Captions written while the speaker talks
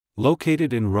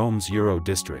Located in Rome's Euro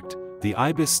district, the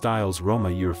Ibis Styles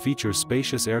Roma Eur features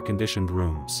spacious air-conditioned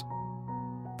rooms.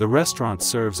 The restaurant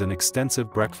serves an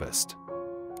extensive breakfast.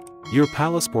 Eur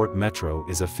Palasport Metro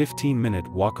is a 15-minute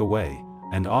walk away,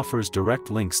 and offers direct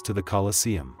links to the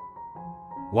Coliseum.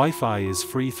 Wi-Fi is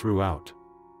free throughout.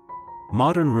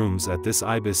 Modern rooms at this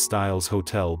Ibis Styles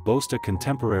hotel boast a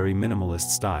contemporary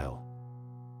minimalist style.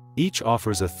 Each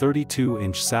offers a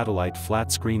 32-inch satellite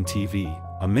flat-screen TV,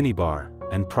 a minibar,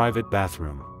 and private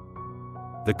bathroom.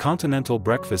 The continental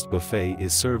breakfast buffet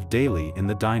is served daily in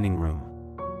the dining room.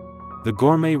 The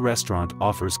gourmet restaurant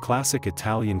offers classic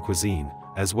Italian cuisine,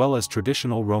 as well as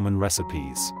traditional Roman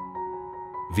recipes.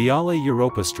 Viale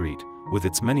Europa Street, with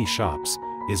its many shops,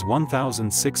 is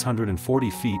 1,640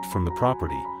 feet from the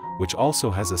property, which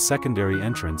also has a secondary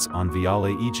entrance on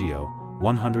Viale Egeo,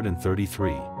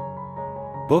 133.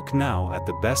 Book now at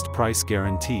the best price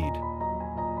guaranteed.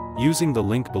 Using the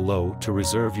link below to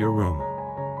reserve your room.